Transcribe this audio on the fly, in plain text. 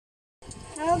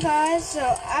Hello guys,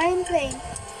 so I'm playing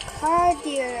car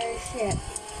dealership,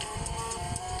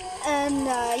 and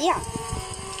yeah,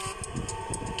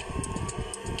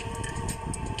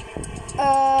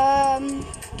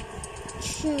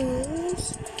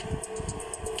 choose.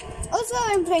 Also,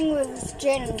 I'm playing with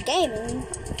Jaden Gaming.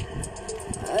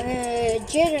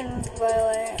 Jaden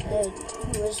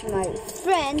was my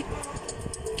friend,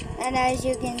 and as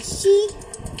you can see,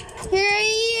 here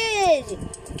he is.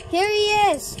 Here he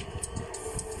is.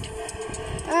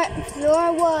 Alright,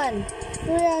 floor 1,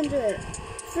 300,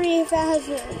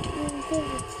 3,000.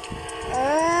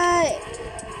 Alright.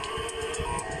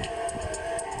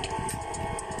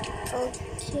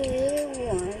 Okay,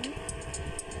 1.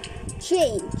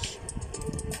 Change.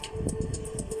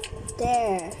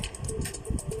 There.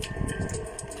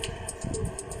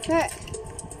 Alright.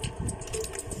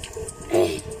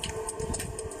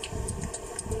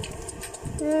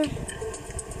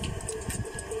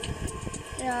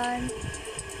 Done.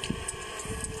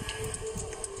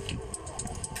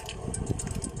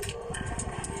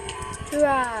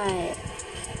 Right.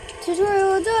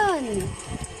 Tutorial done.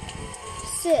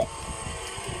 Sit.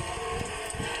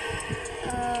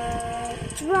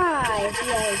 Drive.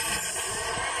 Yes.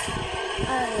 I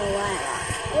don't know why not.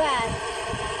 Right.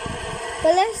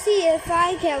 But let's see if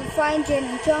I can find Jin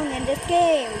and Jung in this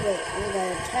game. Wait, we're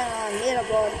gonna turn on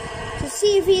leaderboard to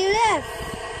see if he left.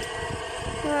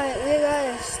 Alright, we're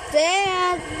gonna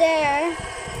stand there.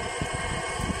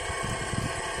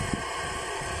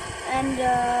 And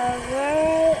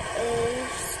where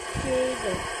is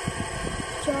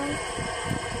Jung?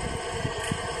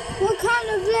 What kind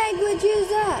of language is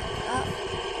that?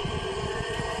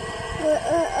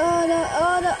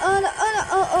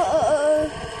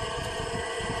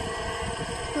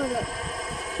 Hold up.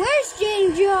 Where's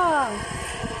Jin Jung?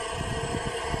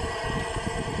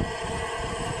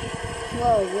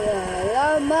 Whoa, we got a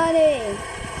lot of money.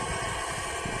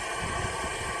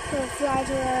 We'll fly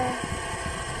to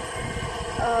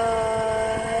a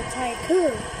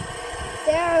tycoon.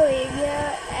 There we go.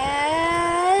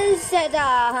 And set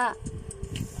up.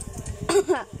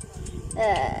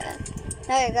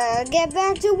 I gotta get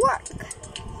back to work.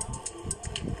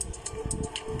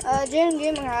 Jaden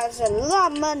Gaming has a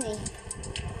lot of money.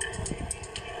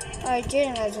 Alright,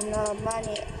 Jaden has a lot of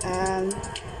money.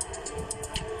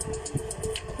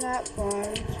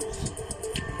 Platforms.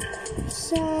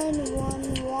 Sign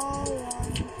 1, wall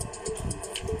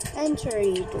 1.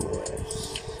 Entry doors.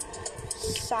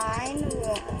 Sign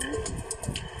 1.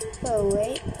 Oh,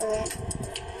 wait.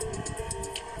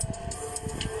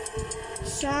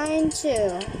 Sign 2.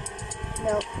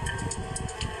 Nope.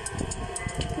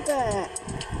 Good.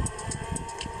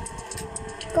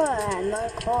 Good, more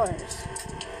cars.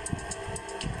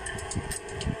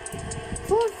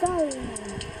 4,000.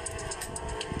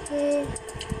 Okay.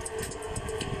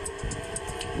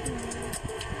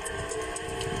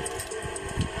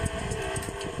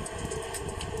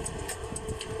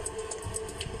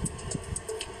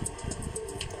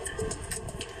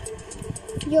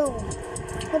 Yo,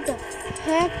 what the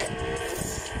heck?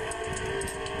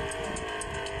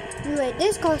 Wait,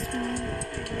 this costs me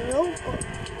Robux.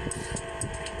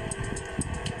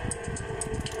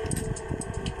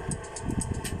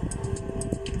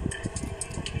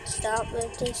 Stop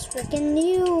with this freaking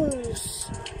news.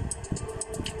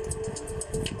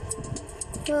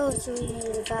 What else do we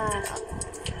need to buy?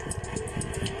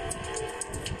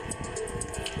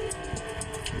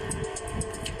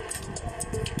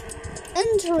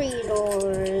 Entry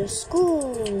door,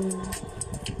 school.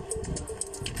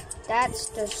 That's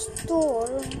the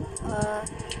store.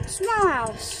 Small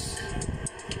house.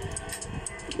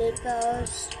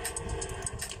 Because,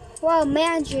 well,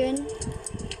 mansion.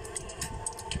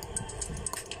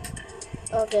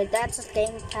 Okay, that's a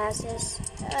game passes.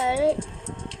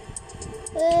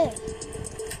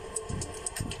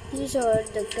 These are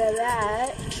the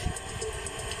garage.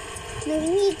 We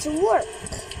need to work.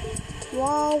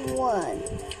 Wall 1.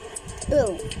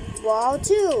 Boom. Wall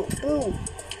 2. Boom.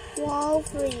 Wall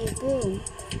 3. Boom.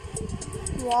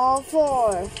 Wall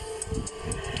 4.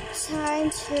 Sign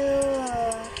 2.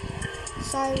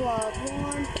 Sidewalk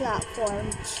 1. Platform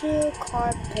 2.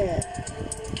 Carpet.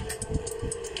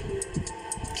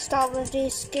 Stop with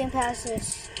these game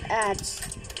passes ads.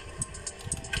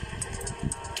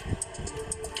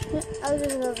 I'll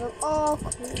just look up all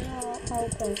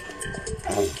open.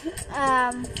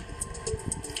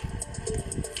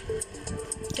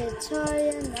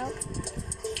 Tutorial, nope.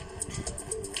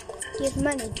 Give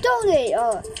money, donate.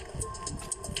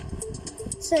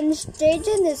 Since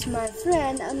Jaden is my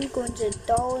friend, I'm going to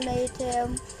donate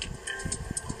him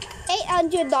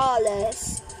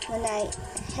 $800 when I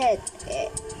hit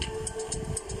it.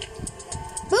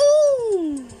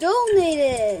 Boom!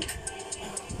 Donated!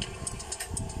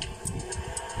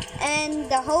 And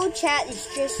the whole chat is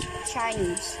just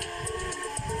Chinese.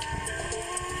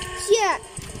 So yeah,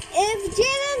 if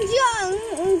Jin and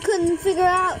John couldn't figure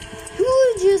out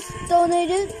who just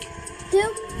donated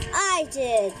to, I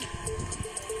did.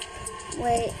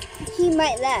 Wait, he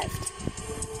might left.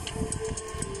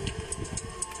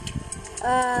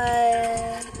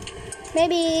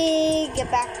 Maybe get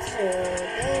back to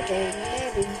the thing,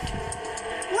 maybe.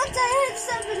 Once I hit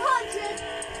 700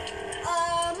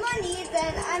 money,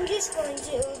 then I'm just going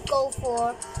to go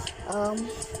for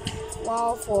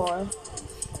wall 4.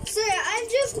 So yeah, I'm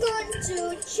just going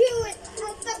to chew it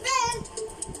at the bed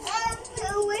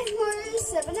and wait for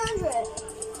 700.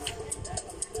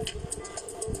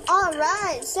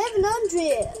 Alright,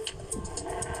 700.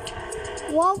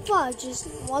 Wall 5, just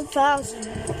 1,000.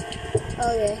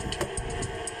 Okay.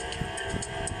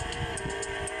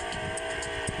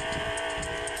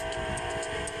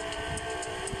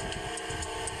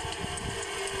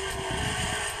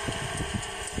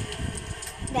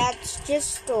 That's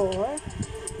just store.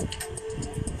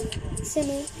 Send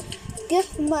me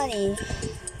gift money.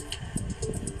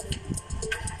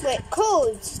 Wait,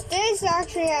 codes. This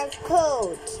actually has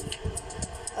codes.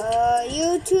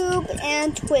 YouTube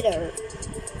and Twitter.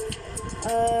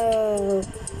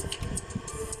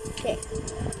 Okay.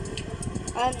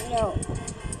 No.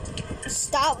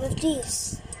 Stop with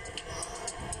these.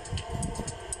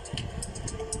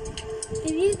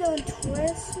 If you don't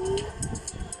trust me,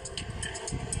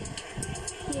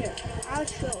 here, I'll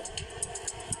show.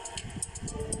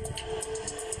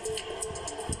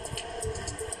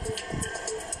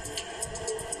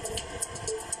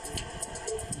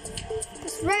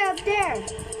 It's right up there.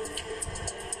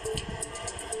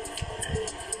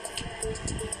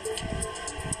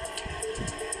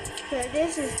 So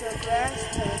this is the grass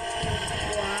tip.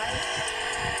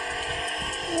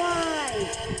 Why?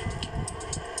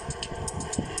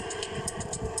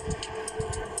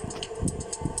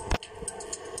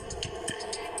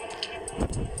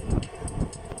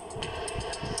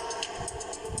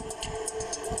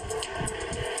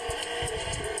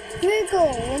 Here we go,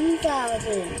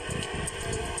 1,000.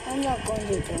 I'm not going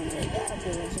to donate that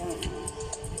because I'm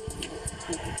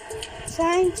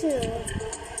trying to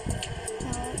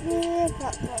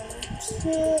platform 2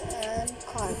 and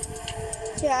card.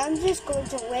 So yeah, I'm just going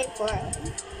to wait for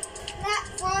it.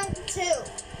 Platform 2.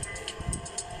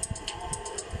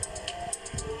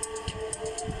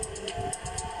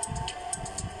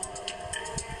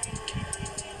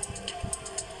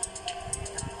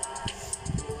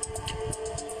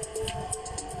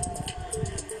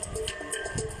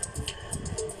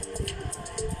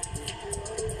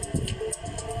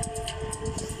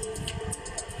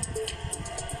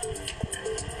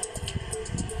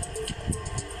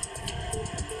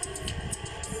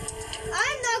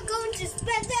 To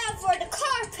spend that for the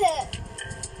carpet.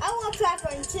 I want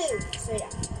platform 2, so yeah.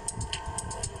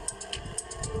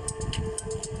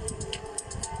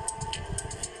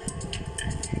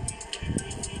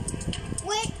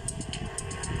 Wait.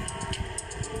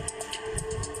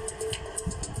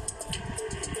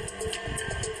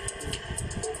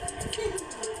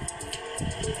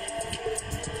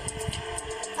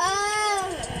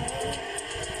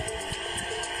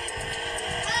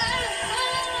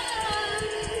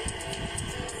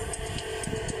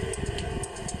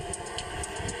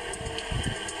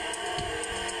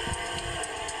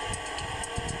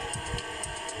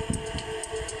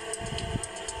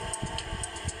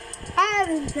 I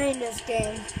haven't played this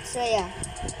game, so yeah.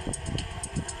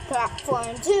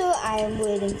 Platform 2, I'm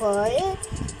waiting for it.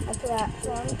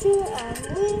 Platform 2, I'm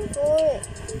waiting for it.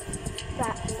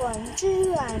 Platform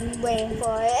 2, I'm waiting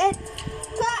for it.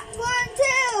 Platform 2,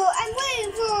 I'm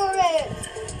waiting for it.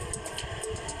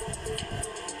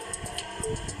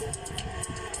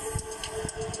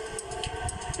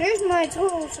 Here's my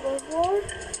total scoreboard.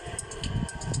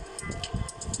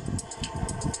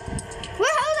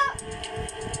 Wait, hold up.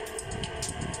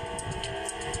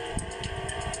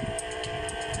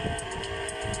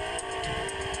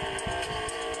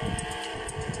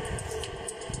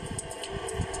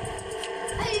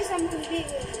 Something big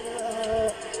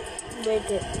make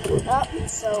it up,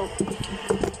 so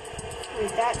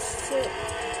wait, that's it.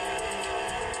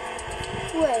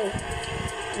 Wait,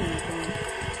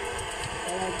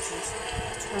 let's just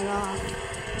turn off.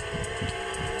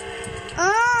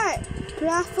 Alright,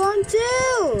 platform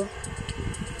 2.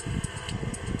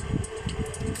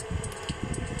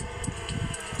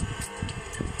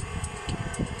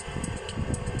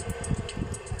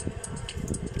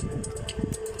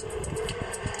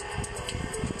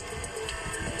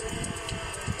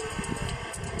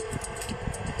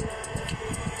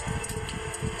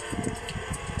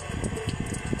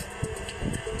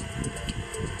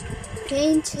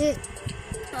 paint it.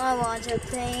 I want to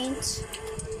paint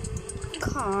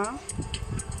car.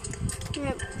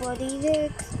 Body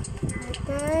deck,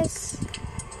 guys.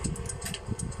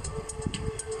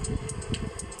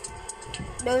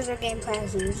 Those are game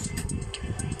passes.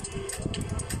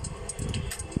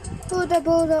 Hold up.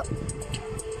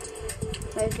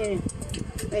 Okay.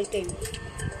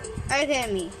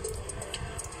 Me.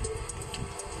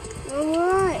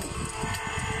 Alright.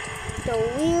 The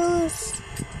wheels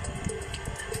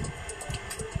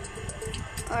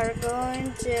are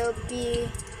going to be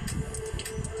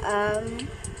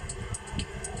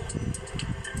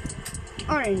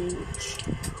orange.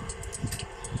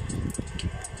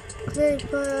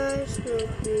 Clippers will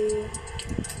be.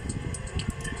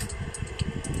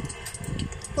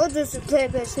 What does the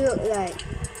clippers look like?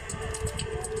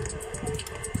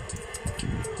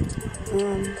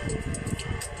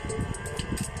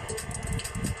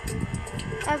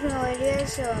 I have no idea,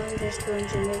 so I'm just going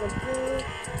to make a blue.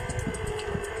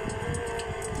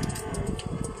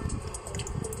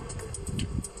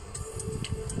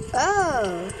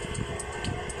 Oh!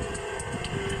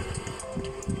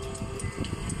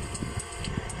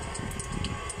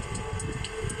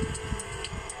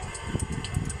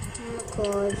 Oh my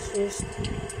god, it's just...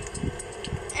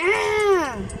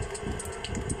 Ah!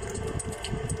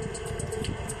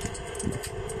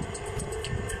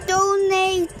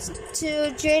 Donate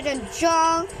to Jaden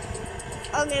John.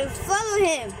 Okay, follow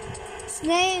him. His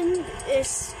name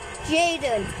is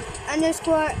Jaden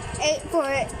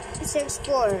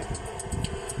 _8464.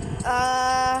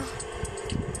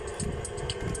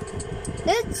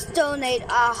 Let's donate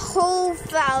a whole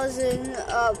 1,000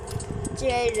 of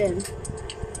Jaden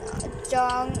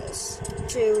Johns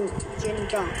to Jaden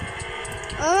John.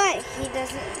 Alright, he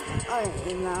doesn't.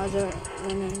 Alright, Mauser,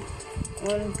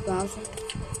 1,000.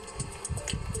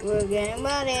 We're getting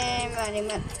money.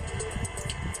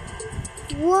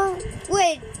 What?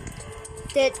 Wait,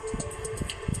 did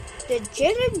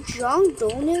Jaden John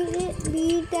donate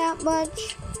me that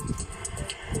much?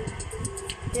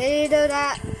 Did he do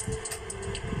that?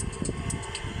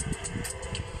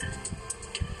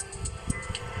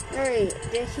 Wait,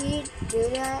 did he do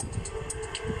that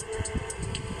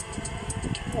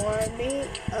for me?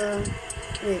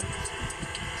 Wait.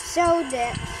 So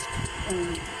that's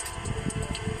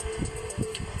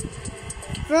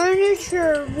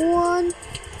furniture 1.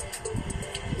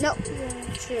 No,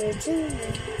 furniture 2.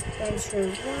 Furniture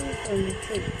 1,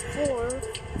 furniture 4.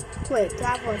 Wait,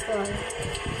 platform 4.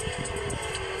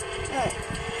 Alright,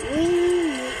 we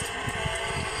need.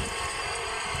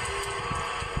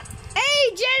 Hey,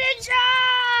 Jaden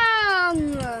John!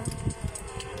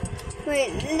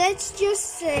 Wait, let's just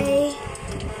say,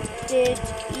 did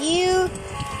you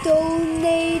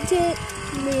donated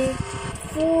me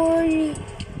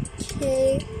 40k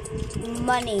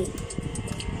money?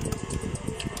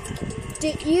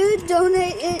 Did you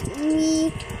donate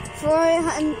me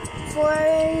 400?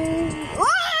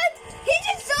 What? He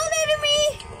just donated me.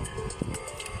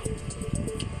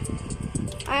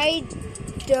 I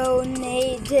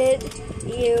donated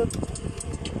you.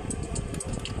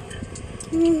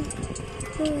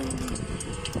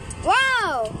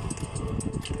 Wow!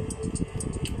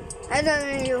 I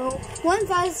donated you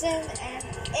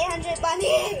 1,800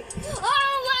 money.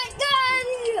 Oh my god!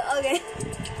 Okay.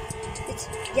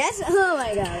 Yes? Oh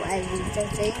my god, I was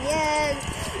just saying yes.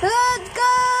 Let's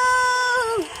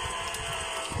go!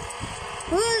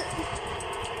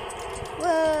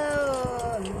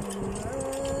 Whoa.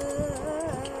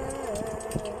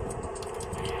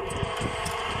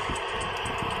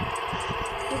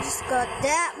 He just got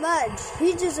that much.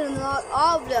 He just unlocked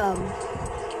all of them.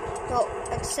 Well,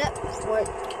 except for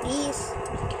these.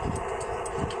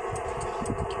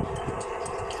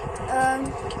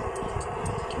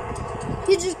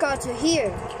 He just got to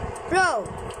here. Bro,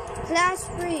 class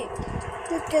free.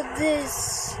 Look at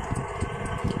this.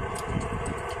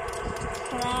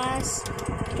 Class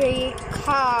free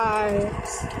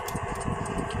cars.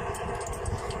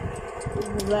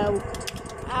 Well,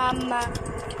 I'ma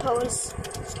post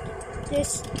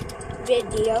this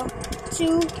video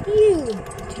to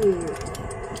YouTube.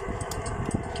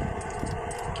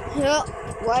 Yup,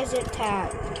 why is it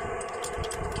tagged?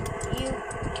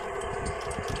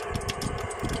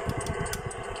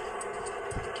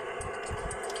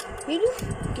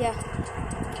 Yeah.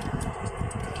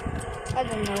 I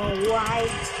don't know why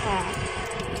it's tagged.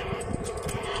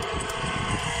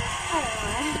 I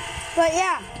don't know. But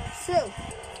yeah, so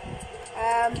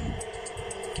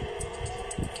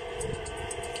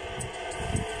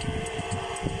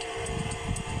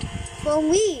for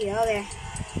me, okay.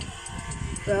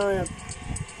 Bro,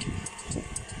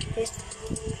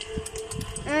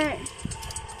 Okay.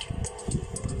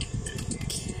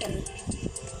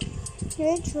 Can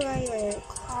you try your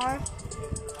car?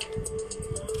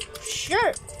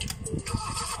 Sure.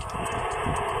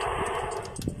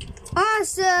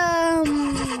 Awesome.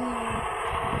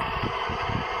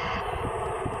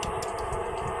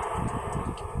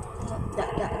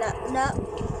 No.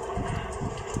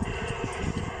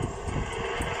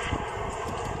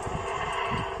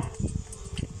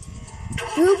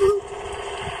 Boo-boo.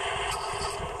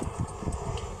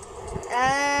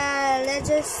 Let's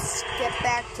just get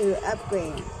back to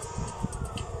upgrade.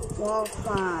 Wall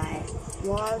 5,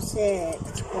 wall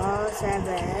 6, wall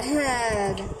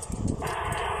 7.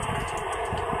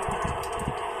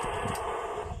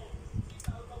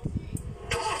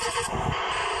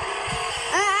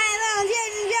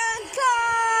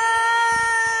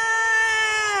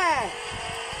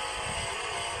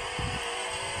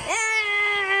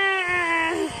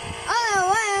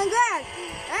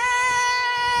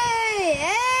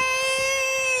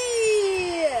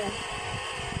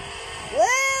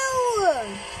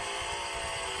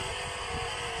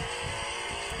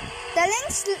 The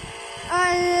links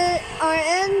are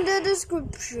in the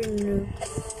description.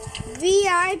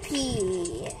 VIP.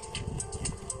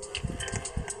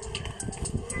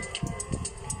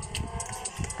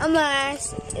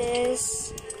 Unless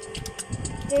is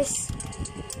this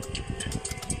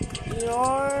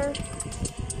your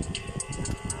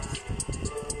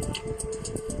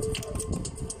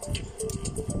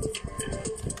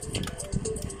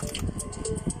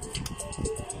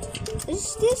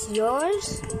is this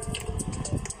yours?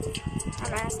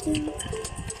 I'm asking.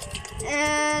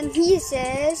 And he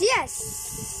says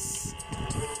yes.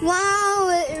 Wow,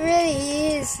 it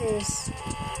really is this.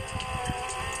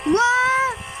 Wow!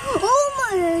 Oh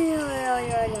my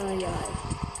god.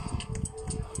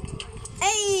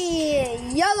 Hey,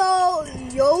 YOLO.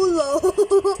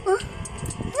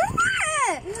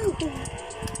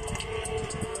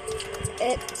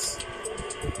 It's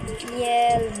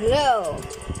yellow.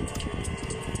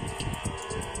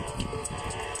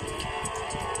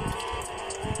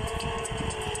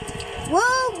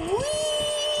 Whoa,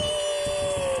 wee!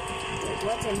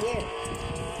 What's in here?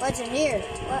 What's in here?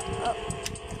 What? Oh,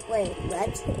 wait,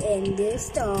 what's in this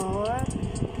door?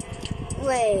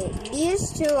 Wait,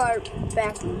 these two are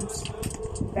bathrooms.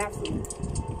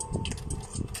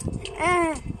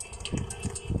 Ah!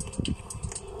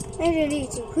 I really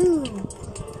need to poo.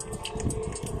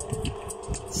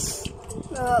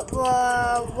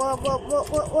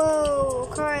 Whoa,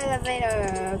 car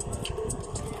elevator.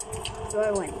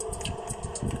 Floor 1.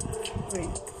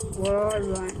 Floor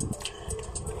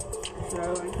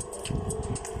 1.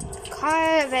 Car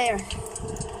elevator.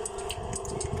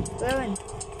 Floor 1.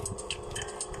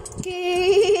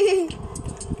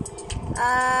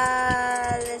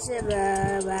 Let's go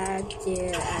back to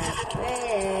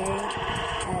upgrade.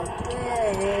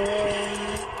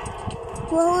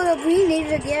 Well, hold up, we need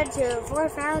to get to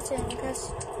 4,000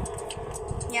 because,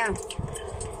 yeah,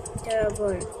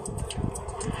 terrible.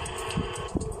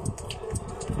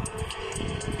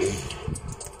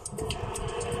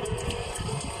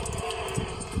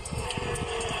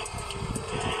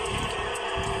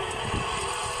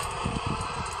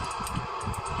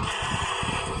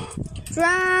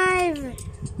 Drive!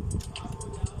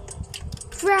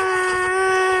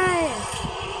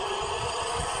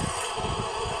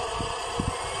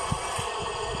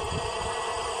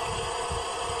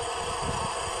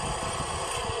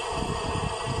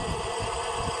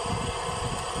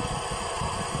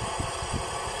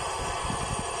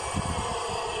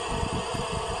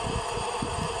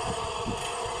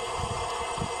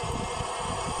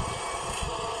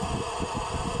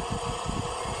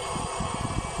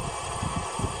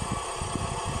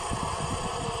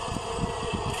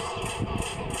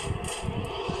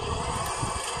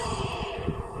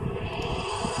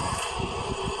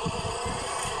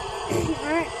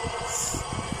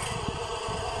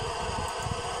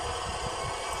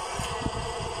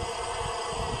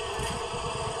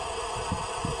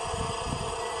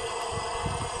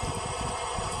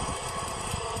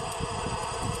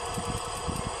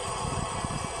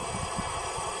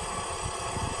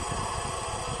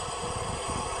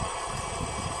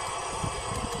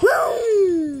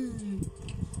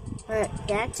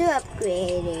 That's to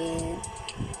upgrade it.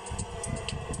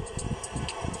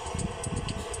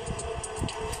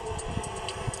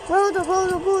 Hold up.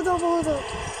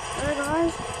 Alright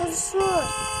guys, what's the sword?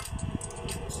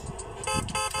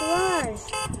 Garage.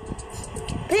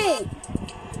 Pig.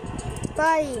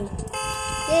 Body.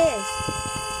 This.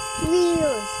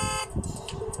 Wheels.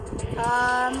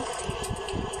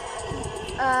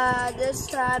 This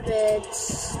time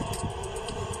it's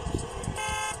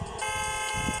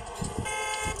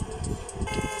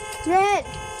Red.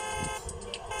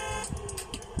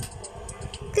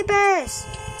 Clippers.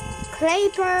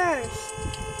 Clappers.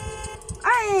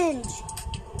 Orange.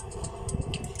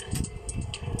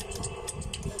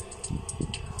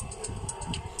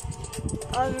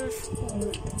 Other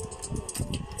school.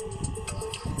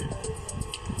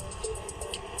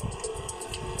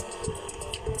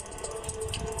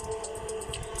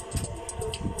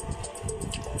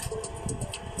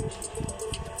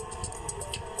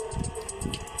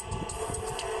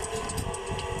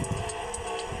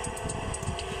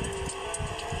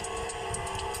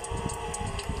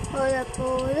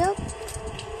 Hold up.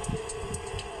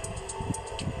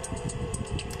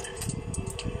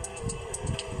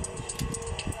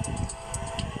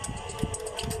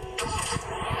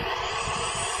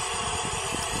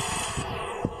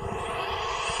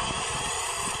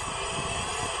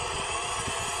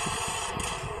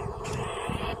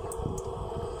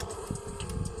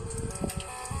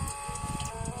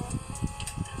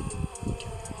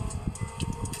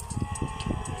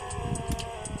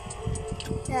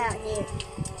 Yeah, yeah.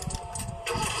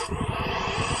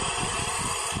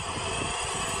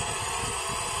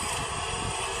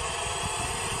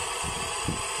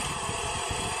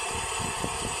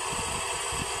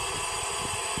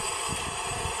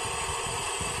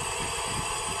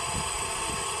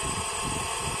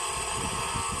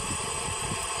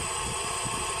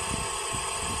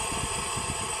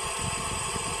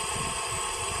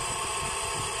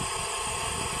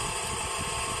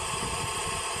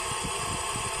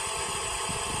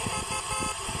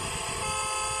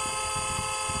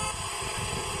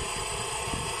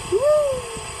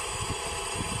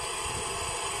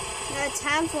 Now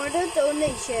time for the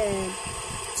donation.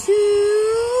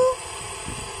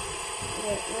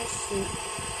 Let's see.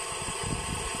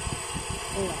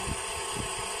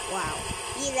 Wow,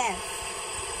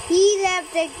 he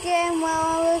left again while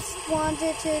I was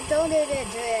wanted to donate it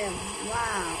to him.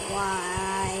 Wow,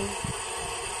 why?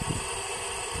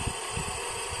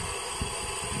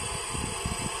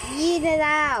 Eat it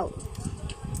out.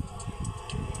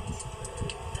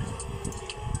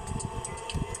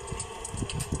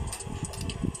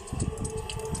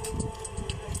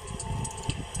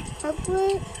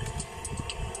 Upgrade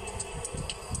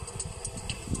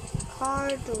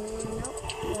Arduino.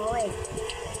 No, wait.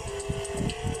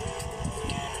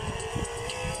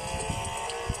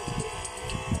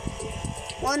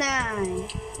 Well, 9.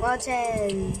 Well,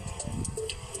 10.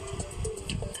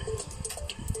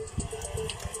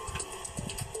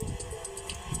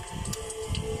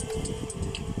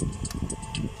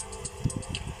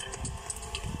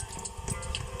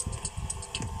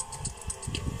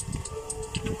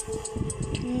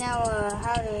 Now,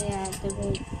 how do we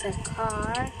activate the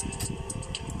car?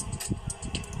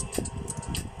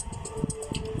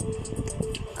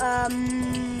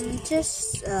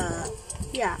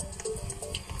 Yeah.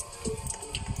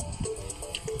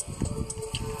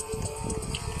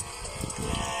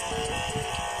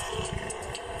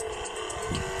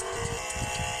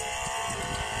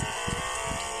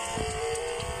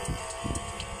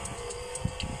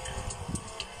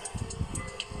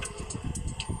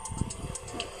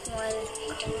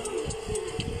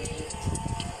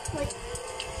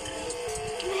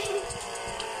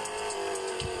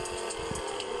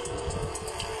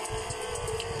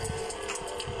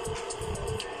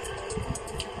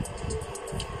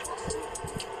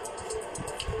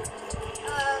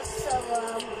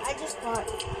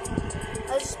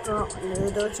 I just brought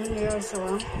noodles in here, so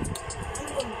I'm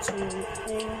going to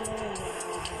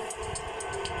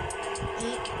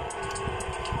eat.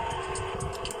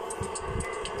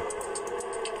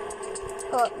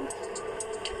 Oh.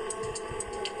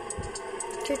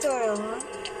 Tutorial, huh?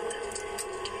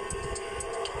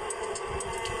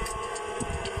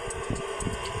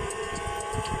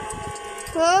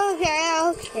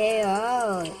 Okay.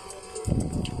 Oh.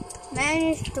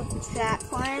 Manage the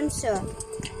platform, so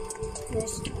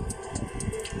this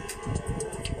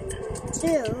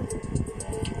 2.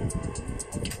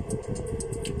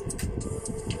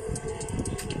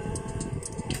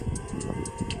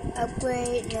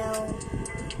 Upgrade, no.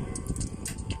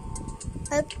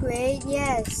 Upgrade,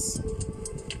 yes.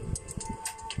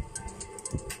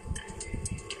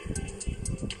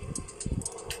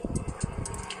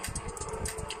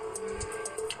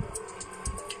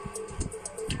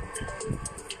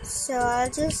 So I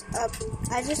just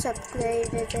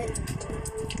upgraded it.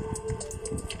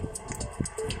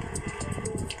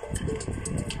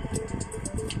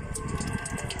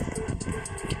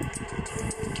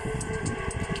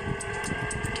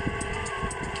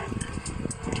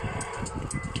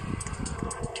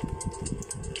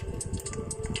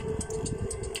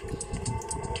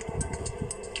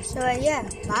 So yeah,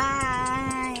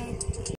 bye.